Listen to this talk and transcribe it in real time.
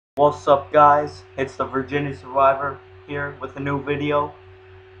What's up, guys? It's the Virginia Survivor here with a new video,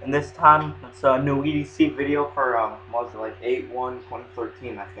 and this time it's a new EDC video for what was it, like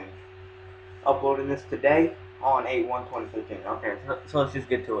 8/1/2013, I think. Uploading this today on 8/1/2013. Okay, so let's just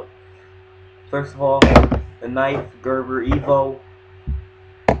get to it. First of all, the knife Gerber Evo,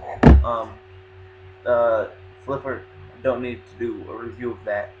 flipper. Don't need to do a review of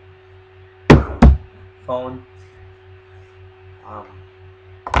that. Phone,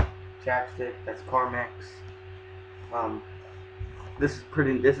 chapstick. That's Carmex. This is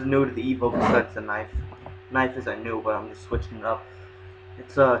new to the Evo besides the knife. Knife isn't new, but I'm just switching it up.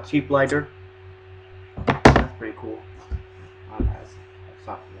 It's a cheap lighter. That's pretty cool. That's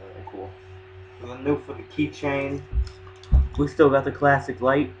not really cool. And then new for the keychain. We still got the classic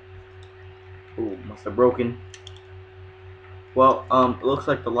light. Ooh, must have broken. Well, it looks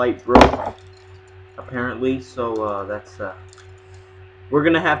like the light broke, apparently, so, we're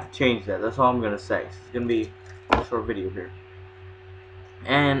gonna have to change that. That's all I'm gonna say. It's gonna be a short video here.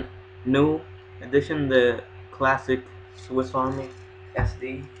 And new addition, the classic Swiss Army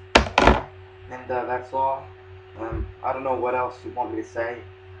SD. And that's all. I don't know what else you want me to say.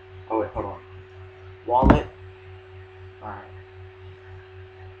 Oh wait, hold on. Wallet. Alright.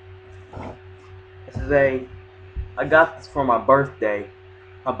 I got this for my birthday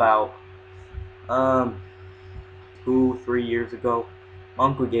about 2-3 years ago. My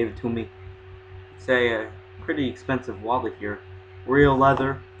uncle gave it to me. It's a pretty expensive wallet here. Real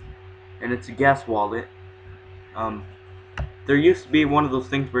leather, and it's a gas wallet. There used to be one of those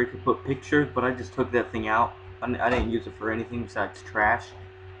things where you could put pictures, but I just took that thing out. I didn't use it for anything besides trash.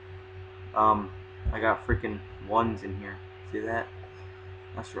 I got freaking ones in here. See that?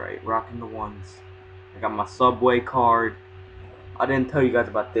 That's right, rocking the ones. I got my Subway card. I didn't tell you guys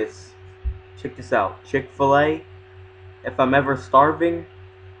about this. Check this out. Chick-fil-A. If I'm ever starving,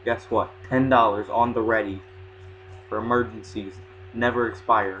 guess what? $10 on the ready for emergencies. Never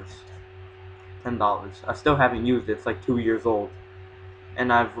expires. $10. I still haven't used it. It's like 2 years old.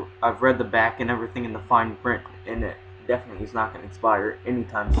 And I've read the back and everything in the fine print, and it definitely is not going to expire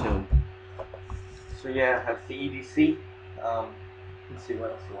anytime soon. So yeah, that's the EDC. Let's see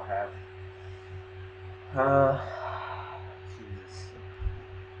what else do I have. Jesus.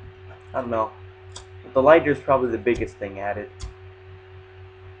 I don't know. But the lighter is probably the biggest thing added.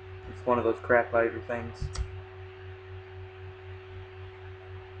 It's one of those crap lighter things.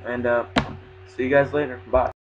 And see you guys later. Bye.